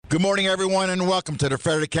Good morning, everyone, and welcome to the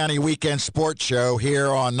Frederick County Weekend Sports Show here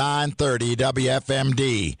on 930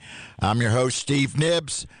 WFMD. I'm your host, Steve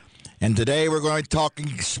Nibbs, and today we're going to be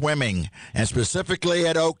talking swimming, and specifically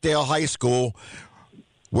at Oakdale High School,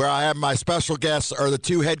 where I have my special guests are the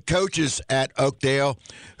two head coaches at Oakdale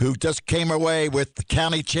who just came away with the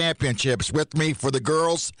county championships. With me for the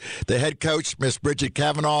girls, the head coach, Miss Bridget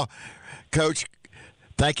Kavanaugh. Coach,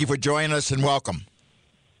 thank you for joining us and welcome.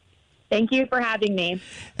 Thank you for having me.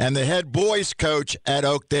 And the head boys coach at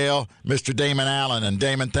Oakdale, Mr. Damon Allen. And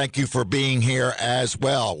Damon, thank you for being here as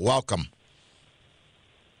well. Welcome.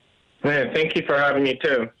 Yeah, thank you for having me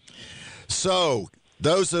too. So,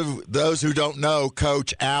 those who don't know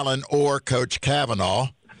Coach Allen or Coach Kavanaugh,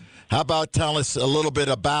 how about tell us a little bit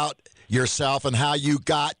about yourself and how you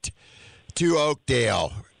got to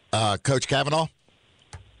Oakdale, Coach Kavanaugh?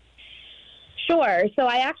 Sure. So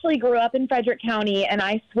I actually grew up in Frederick County, and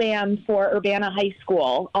I swam for Urbana High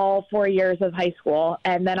School all 4 years of high school.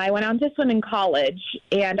 And then I went on to swim in college.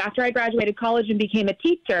 And after I graduated college and became a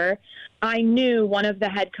teacher, I knew one of the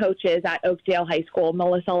head coaches at Oakdale High School,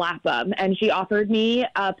 Melissa Lapham, and she offered me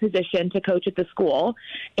a position to coach at the school,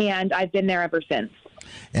 and I've been there ever since.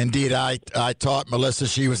 Indeed, I taught Melissa.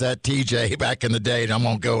 She was at TJ back in the day, and I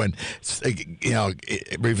won't go and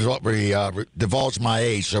divulge my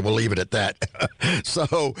age, so we'll leave it at that.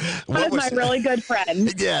 So, One of my really good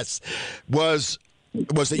friends. Yes, was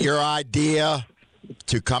it your idea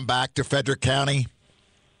to come back to Frederick County?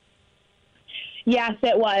 Yes,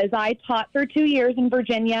 it was. I taught for 2 years in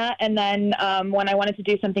Virginia, and then when I wanted to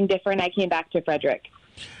do something different, I came back to Frederick.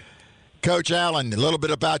 Coach Allen, a little bit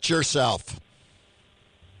about yourself.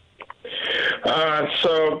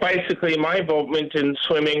 So basically, my involvement in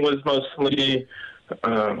swimming was mostly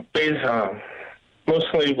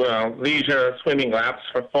leisure swimming laps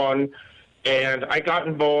for fun. And I got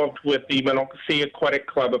involved with the Monocacy Aquatic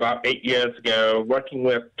Club about 8 years ago, working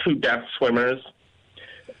with two deaf swimmers.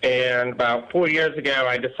 And about 4 years ago,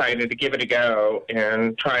 I decided to give it a go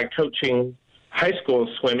and try coaching high school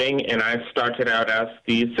swimming. And I started out as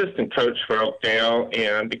the assistant coach for Oakdale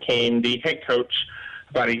and became the head coach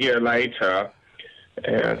about a year later.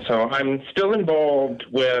 And so I'm still involved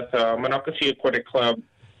with Monocacy Aquatic Club,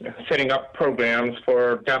 setting up programs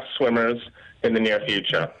for deaf swimmers in the near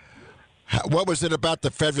future. What was it about the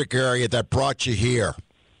Frederick area that brought you here?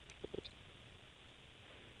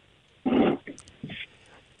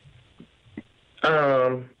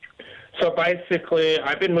 So basically,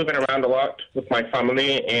 I've been moving around a lot with my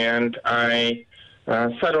family, and I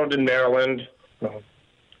settled in Maryland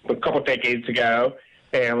a couple decades ago,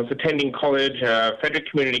 and was attending college, Frederick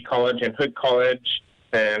Community College and Hood College,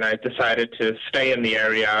 and I decided to stay in the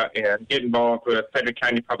area and get involved with Frederick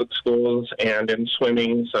County Public Schools and in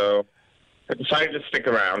swimming, so I decided to stick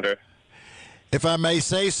around. If I may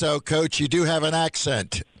say so, Coach, you do have an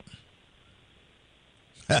accent.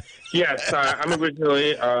 Yes, I'm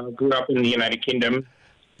originally grew up in the United Kingdom.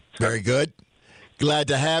 Very good. Glad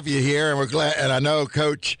to have you here, and we're glad. And I know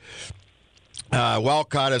Coach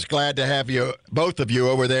Walcott is glad to have you, both of you,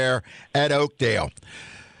 over there at Oakdale.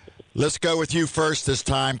 Let's go with you first this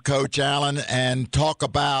time, Coach Allen, and talk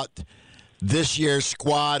about this year's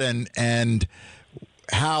squad and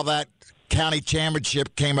how that county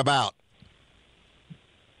championship came about.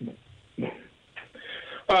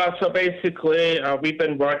 So basically, we've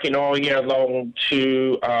been working all year long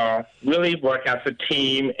to really work as a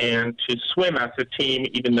team and to swim as a team,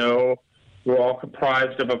 even though we're all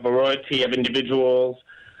comprised of a variety of individuals,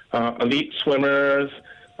 elite swimmers,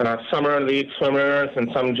 some are elite swimmers, and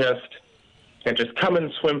some just come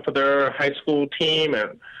and swim for their high school team.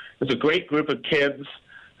 And it's a great group of kids,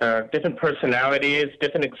 different personalities,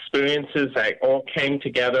 different experiences that all came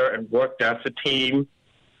together and worked as a team.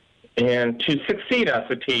 And to succeed as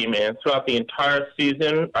a team, and throughout the entire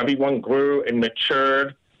season, everyone grew and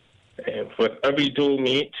matured with every dual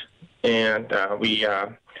meet. And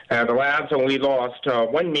the lads only lost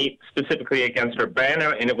one meet specifically against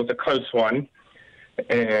Urbana, and it was a close one.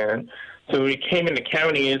 And so we came into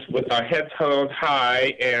counties with our heads held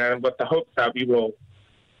high and with the hopes that we will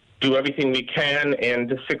do everything we can and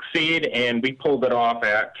to succeed, and we pulled it off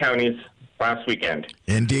at counties last weekend.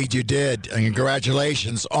 Indeed you did, and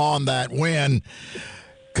congratulations on that win.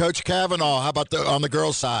 Coach Kavanaugh, how about on the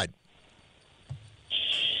girls' side?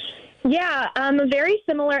 Yeah, a very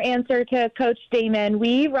similar answer to Coach Damon.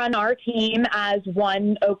 We run our team as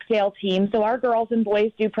one Oakdale team, so our girls and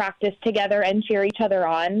boys do practice together and cheer each other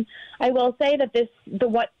on. I will say that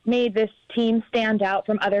what made this team stand out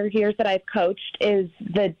from other years that I've coached is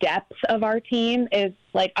the depth of our team is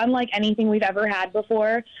like unlike anything we've ever had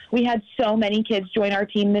before. We had so many kids join our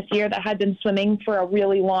team this year that had been swimming for a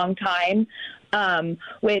really long time,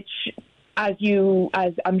 which, as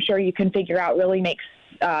I'm sure you can figure out, really makes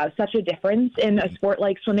such a difference in a sport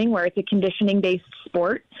like swimming, where it's a conditioning-based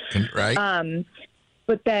sport. Right.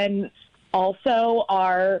 But then also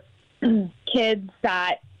our kids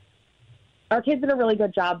did a really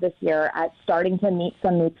good job this year at starting to meet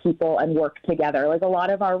some new people and work together. Like, a lot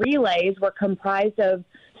of our relays were comprised of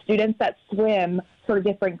students that swim for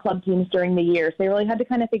different club teams during the year. So they really had to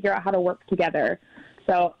kind of figure out how to work together.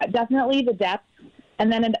 So definitely the depth.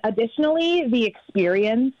 And then additionally, the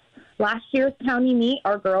experience. Last year's county meet,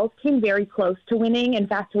 our girls came very close to winning. In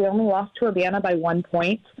fact, we only lost to Urbana by 1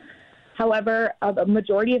 point. However, a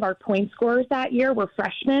majority of our point scorers that year were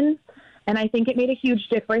freshmen. And I think it made a huge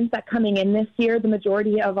difference that coming in this year, the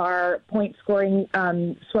majority of our point-scoring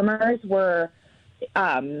swimmers were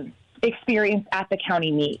experienced at the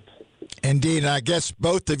county meet. Indeed, and I guess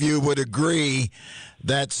both of you would agree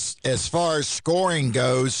that as far as scoring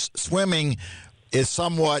goes, swimming is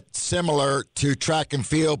somewhat similar to track and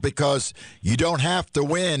field because you don't have to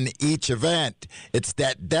win each event. It's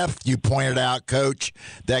that depth you pointed out, Coach,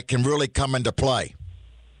 that can really come into play.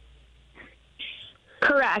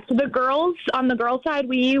 Correct. On the girls' side,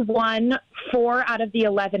 we won 4 out of the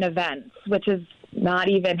 11 events, which is not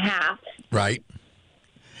even half. Right.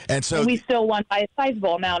 And we still won by a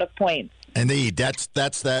sizable amount of points. Indeed. That's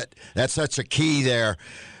such a key there.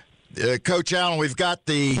 Coach Allen, we've got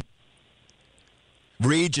the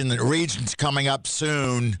region's coming up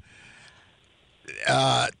soon.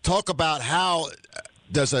 Talk about how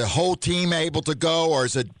does a whole team able to go, or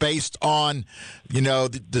is it based on,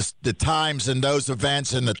 the times in those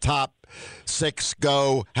events and the top 6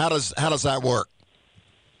 go? How does that work?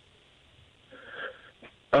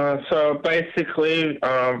 So basically,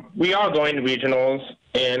 we are going to regionals,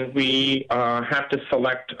 and we have to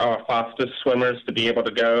select our fastest swimmers to be able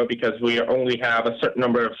to go because we only have a certain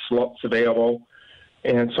number of slots available.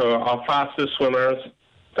 And so our fastest swimmers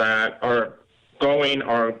that are going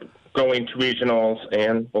to regionals,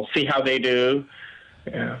 and we'll see how they do,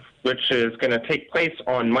 which is going to take place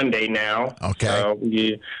on Monday now. Okay. So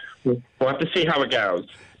we'll have to see how it goes.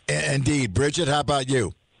 Indeed. Bridget, how about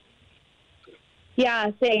you? Yeah,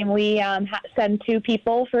 same. We send 2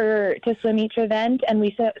 people to swim each event, and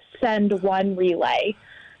we send 1 relay.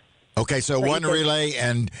 Okay, so 1 relay,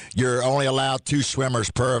 and you're only allowed 2 swimmers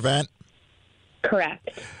per event? Correct.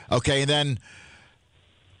 Okay, and then,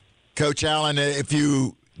 Coach Allen, if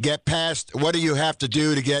you get past, what do you have to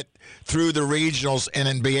do to get through the regionals and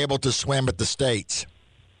then be able to swim at the states?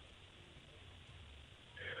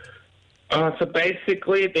 So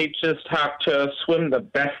basically, they just have to swim the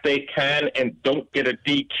best they can and don't get a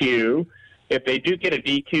DQ. If they do get a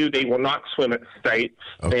DQ, they will not swim at states.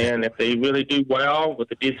 Okay. And if they really do well with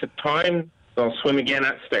a decent time, they'll swim again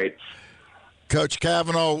at states. Coach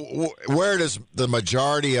Cavanaugh, where does the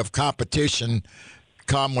majority of competition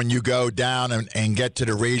come when you go down and get to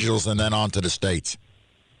the regionals and then on to the states?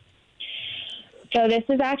 So this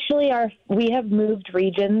is actually we have moved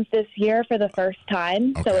regions this year for the first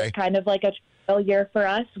time. Okay. So it's kind of like a trial year for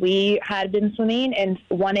us. We had been swimming in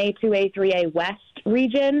 1A, 2A, 3A West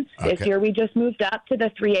region. Okay. This year we just moved up to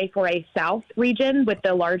the 3A, 4A South region with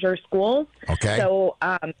the larger schools. Okay. So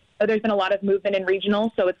there's been a lot of movement in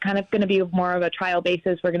regionals, so it's kind of going to be more of a trial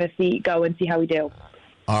basis. We're going to go and see how we do.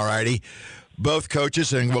 All righty. Both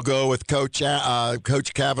coaches, and we'll go with Coach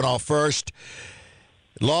Cavanaugh first.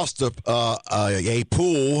 Lost a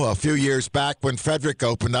pool a few years back when Frederick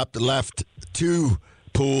opened up that left 2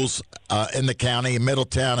 pools in the county,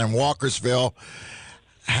 Middletown and Walkersville.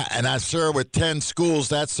 And I'm sure with 10 schools,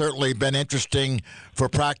 that's certainly been interesting for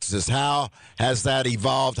practices. How has that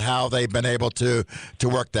evolved? How they've been able to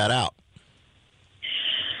work that out?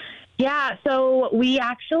 Yeah, so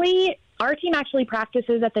our team actually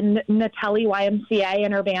practices at the Natelli YMCA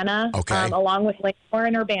in Urbana, okay. Along with Langmore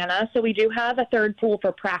in Urbana. So we do have a 3rd pool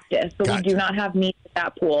for practice, but Gotcha. We do not have meets at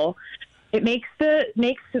that pool. It makes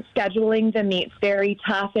scheduling the meets very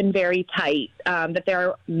tough and very tight, that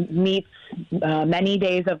there are meets many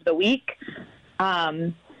days of the week.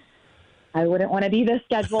 I wouldn't want to be the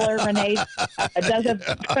scheduler. Renee does a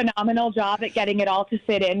phenomenal job at getting it all to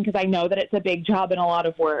fit in because I know that it's a big job and a lot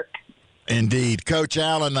of work. Indeed. Coach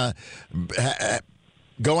Allen,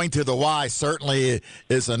 going to the Y certainly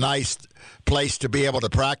is a nice place to be able to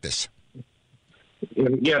practice.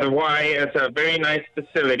 Yeah, the Y is a very nice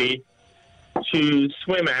facility to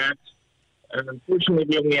swim at. Unfortunately,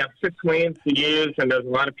 we only have 6 lanes to use, and there's a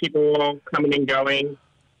lot of people coming and going,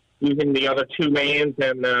 using the other 2 lanes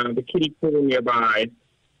and the kiddie pool nearby.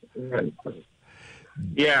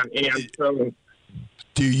 Yeah, and so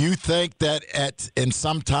Do you think that at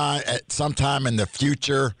some time in the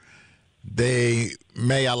future they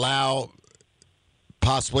may allow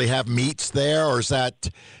possibly have meets there, or is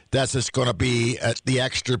that's just going to be the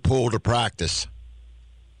extra pool to practice?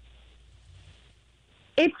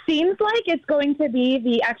 It seems like it's going to be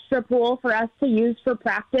the extra pool for us to use for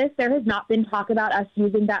practice. There has not been talk about us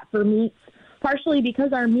using that for meets, partially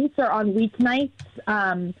because our meets are on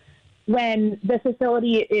weeknights when the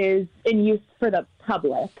facility is in use for the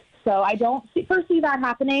public. So I don't foresee that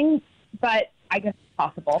happening, but I guess it's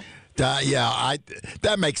possible.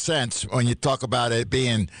 That makes sense when you talk about it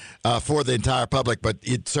being for the entire public, but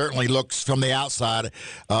it certainly looks from the outside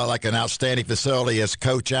like an outstanding facility, as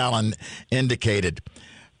Coach Allen indicated.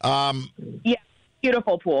 Yeah,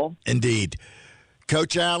 beautiful pool. Indeed.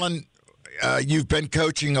 Coach Allen, you've been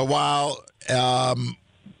coaching a while.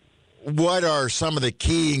 What are some of the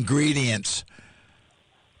key ingredients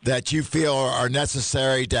that you feel are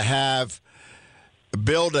necessary to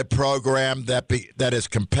build a program that is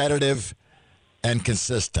competitive and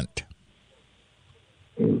consistent?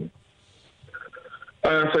 So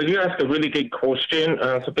you asked a really good question.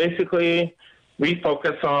 So basically, we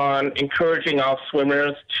focus on encouraging our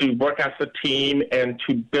swimmers to work as a team and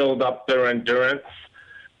to build up their endurance,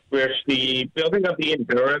 which the building of the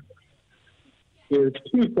endurance is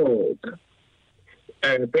twofold.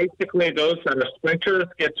 And basically, those that are sprinters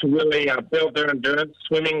get to really build their endurance,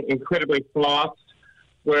 swimming incredibly fast,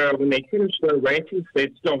 where when they finish their races, they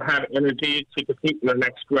still have energy to compete in the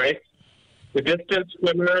next race. The distance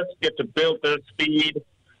swimmers get to build their speed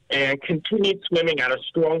and continue swimming at a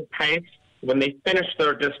strong pace. When they finish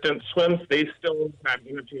their distance swims, they still have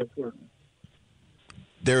energy to swim.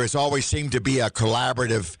 There has always seemed to be a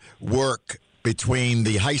collaborative work between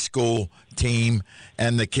the high school team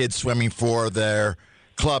and the kids swimming for their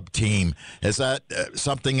club team. Is that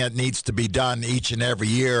something that needs to be done each and every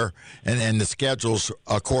year, and the schedules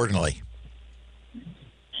accordingly?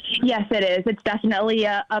 Yes, it is. It's definitely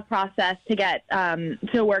a process to get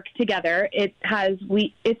to work together.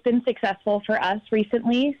 It's been successful for us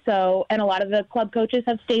recently. So, and a lot of the club coaches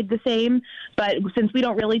have stayed the same. But since we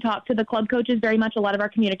don't really talk to the club coaches very much, a lot of our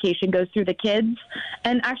communication goes through the kids,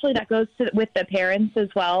 and actually that goes with the parents as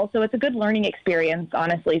well. So it's a good learning experience,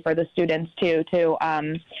 honestly, for the students too, to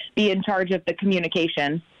be in charge of the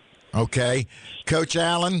communication. Okay, Coach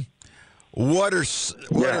Allen, what are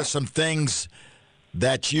some things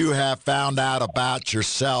that you have found out about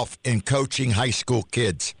yourself in coaching high school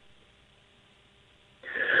kids?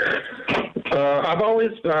 I've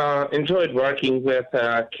always enjoyed working with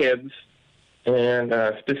kids, and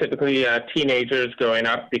specifically teenagers growing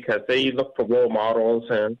up, because they look for role models,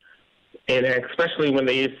 and especially when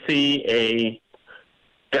they see a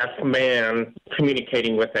deaf man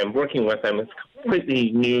communicating with them, working with them, it's a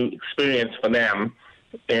completely new experience for them.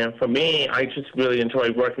 And for me, I just really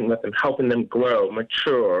enjoy working with them, helping them grow,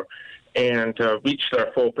 mature, and reach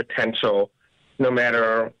their full potential, no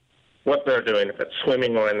matter what they're doing, if it's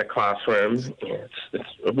swimming or in the classroom. It's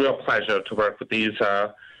a real pleasure to work with these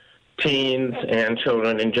teens and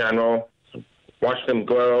children in general, watch them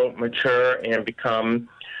grow, mature, and become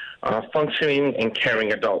functioning and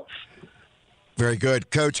caring adults. Very good.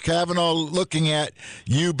 Coach Cavanaugh, looking at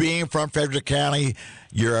you being from Frederick County,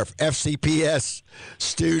 you're a FCPS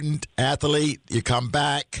student, athlete, you come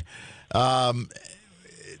back.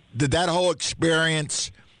 Did that whole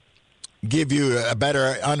experience give you a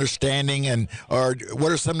better understanding, or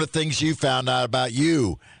what are some of the things you found out about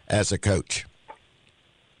you as a coach?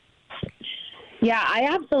 Yeah, I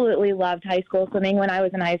absolutely loved high school swimming when I was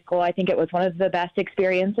in high school. I think it was one of the best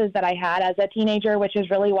experiences that I had as a teenager, which is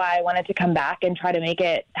really why I wanted to come back and try to make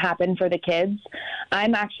it happen for the kids.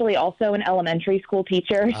 I'm actually also an elementary school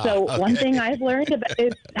teacher. So one thing I've learned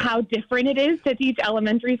is how different it is to teach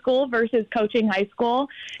elementary school versus coaching high school.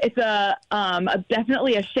 It's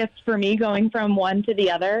definitely a shift for me going from one to the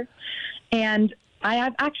other. And I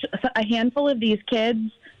have actually a handful of these kids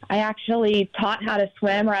I actually taught how to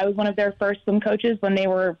swim, or I was one of their first swim coaches when they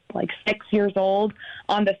were like 6 years old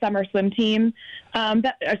on the summer swim team,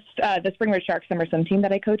 the Spring Ridge Sharks summer swim team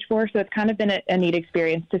that I coach for. So it's kind of been a neat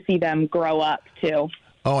experience to see them grow up too.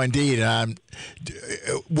 Oh, indeed.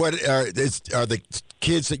 What are the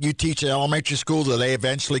kids that you teach at elementary school? Do they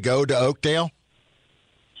eventually go to Oakdale?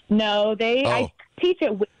 No, I teach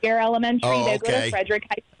at Whittier Elementary. They go to Frederick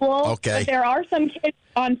High School. Okay. But there are some kids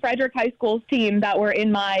on Frederick High School's team that were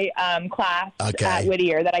in my class at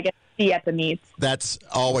Whittier that I get to see at the meets. That's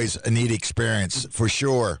always a neat experience for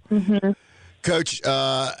sure. Mm-hmm. Coach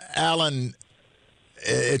Allen,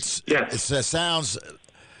 it sounds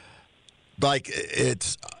like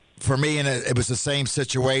it's for me, and it was the same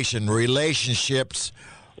situation. Relationships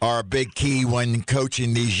are a big key when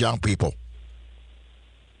coaching these young people.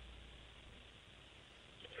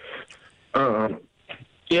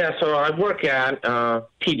 Yeah, so I work at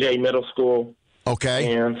TJ Middle School.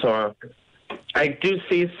 Okay. And so I do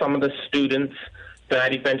see some of the students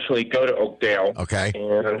that eventually go to Oakdale. Okay.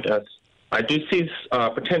 And I do see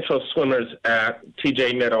potential swimmers at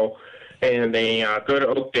TJ Middle, and they go to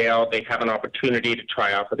Oakdale. They have an opportunity to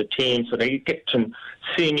try out for the team, so they get to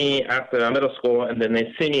see me at the middle school, and then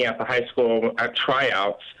they see me at the high school at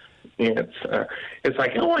tryouts. And it's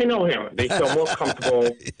like, oh, I know him. They feel more comfortable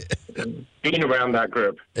being around that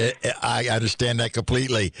group. I understand that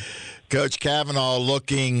completely. Coach Kavanaugh,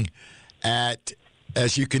 looking at,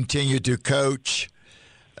 as you continue to coach,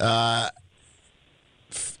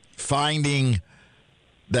 finding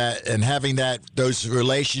that and having those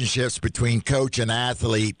relationships between coach and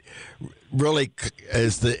athlete really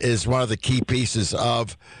is one of the key pieces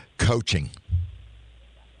of coaching.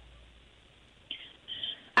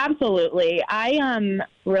 Absolutely. I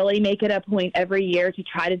really make it a point every year to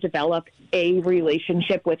try to develop a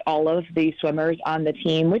relationship with all of the swimmers on the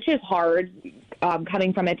team, which is hard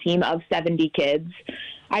coming from a team of 70 kids.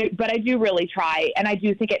 But I do really try, and I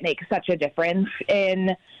do think it makes such a difference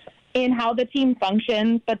in how the team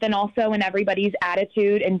functions, but then also in everybody's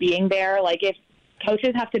attitude and being there. Like, if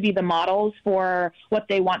coaches have to be the models for what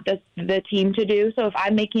they want the team to do. So if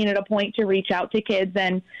I'm making it a point to reach out to kids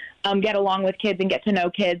and get along with kids and get to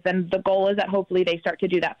know kids, then the goal is that hopefully they start to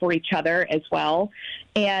do that for each other as well.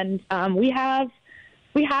 And we have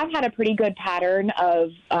had a pretty good pattern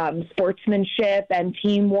of sportsmanship and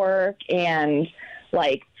teamwork and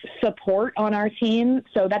like support on our team.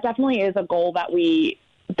 So that definitely is a goal that we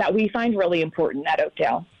find really important at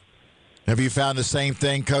Oakdale. Have you found the same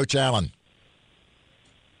thing, Coach Allen?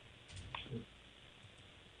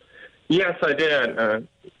 Yes, I did.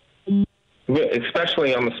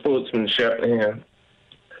 Especially on the sportsmanship. And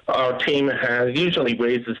our team usually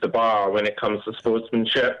raises the bar when it comes to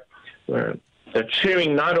sportsmanship. They're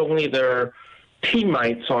cheering not only their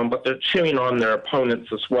teammates on, but they're cheering on their opponents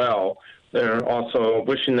as well. They're also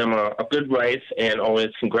wishing them a good race and always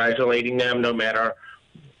congratulating them no matter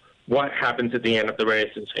what happens at the end of the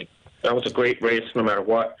race. And say, that was a great race no matter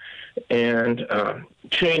what. And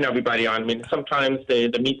cheering everybody on. I mean, sometimes the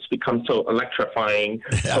meets become so electrifying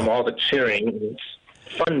from all the cheering.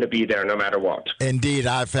 It's fun to be there no matter what. Indeed,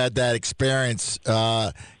 I've had that experience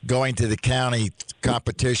going to the county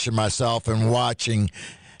competition myself and watching,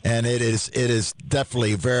 and it is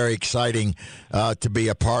definitely very exciting to be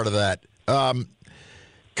a part of that.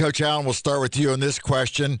 Coach Allen, we'll start with you on this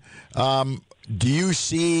question. Do you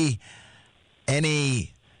see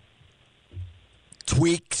any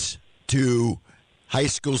tweaks to high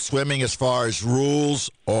school swimming as far as rules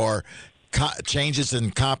or changes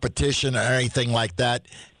in competition or anything like that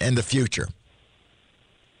in the future?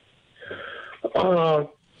 To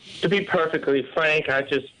be perfectly frank, I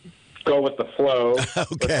just go with the flow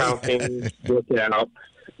with how things work out.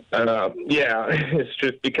 Yeah, it's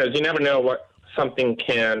just because you never know what something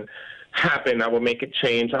can happen that will make it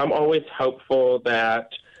change. I'm always hopeful that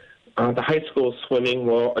the high school swimming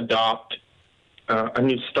will adopt a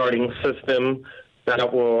new starting system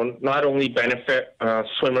that will not only benefit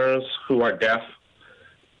swimmers who are deaf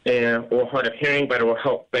or hard of hearing, but it will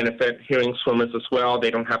help benefit hearing swimmers as well.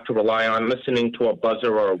 They don't have to rely on listening to a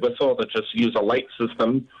buzzer or a whistle. They'll just use a light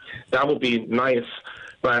system. That will be nice,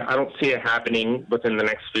 but I don't see it happening within the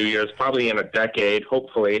next few years, probably in a decade,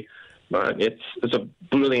 hopefully. But it's a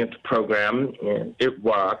brilliant program, and it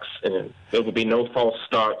works, and there will be no false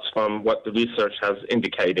starts from what the research has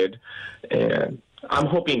indicated. And I'm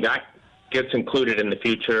hoping that gets included in the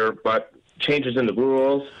future, but changes in the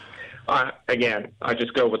rules, again, I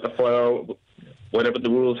just go with the flow. Whatever the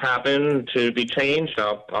rules happen to be changed,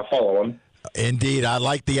 I'll follow them. Indeed, I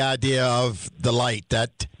like the idea of the light.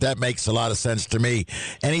 That makes a lot of sense to me.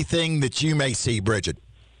 Anything that you may see, Bridget?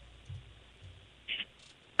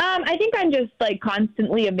 I think I'm just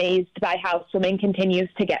constantly amazed by how swimming continues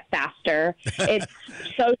to get faster. It's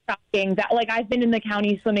so shocking that I've been in the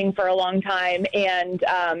county swimming for a long time, and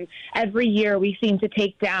every year we seem to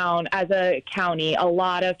take down as a county a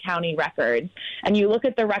lot of county records. And you look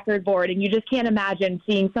at the record board and you just can't imagine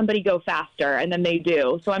seeing somebody go faster, and then they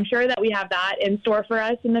do. So I'm sure that we have that in store for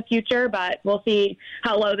us in the future, but we'll see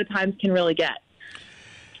how low the times can really get.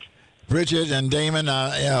 Bridget and Damon,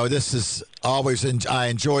 this is always, I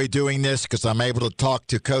enjoy doing this because I'm able to talk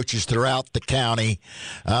to coaches throughout the county.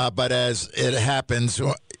 But as it happens,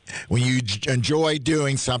 when you enjoy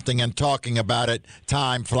doing something and talking about it,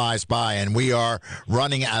 time flies by, and we are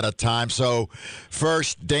running out of time. So,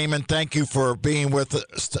 first, Damon, thank you for being with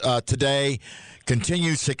us today.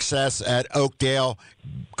 Continued success at Oakdale.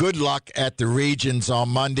 Good luck at the regions on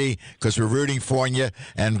Monday because we're rooting for you,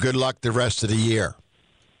 and good luck the rest of the year.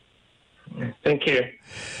 Thank you.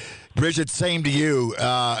 Bridget, same to you.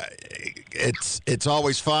 It's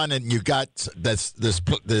always fun, and you got this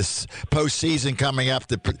postseason coming up.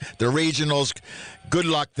 The regionals. Good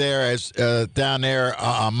luck there as down there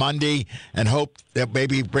on Monday, and hope that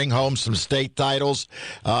maybe bring home some state titles.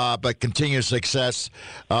 But continued success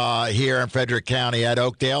here in Frederick County at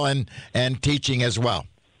Oakdale and teaching as well.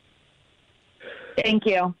 Thank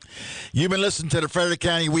you. You've been listening to the Frederick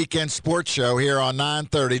County Weekend Sports Show here on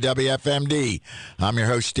 930 WFMD. I'm your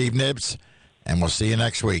host, Steve Nibbs, and we'll see you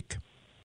next week.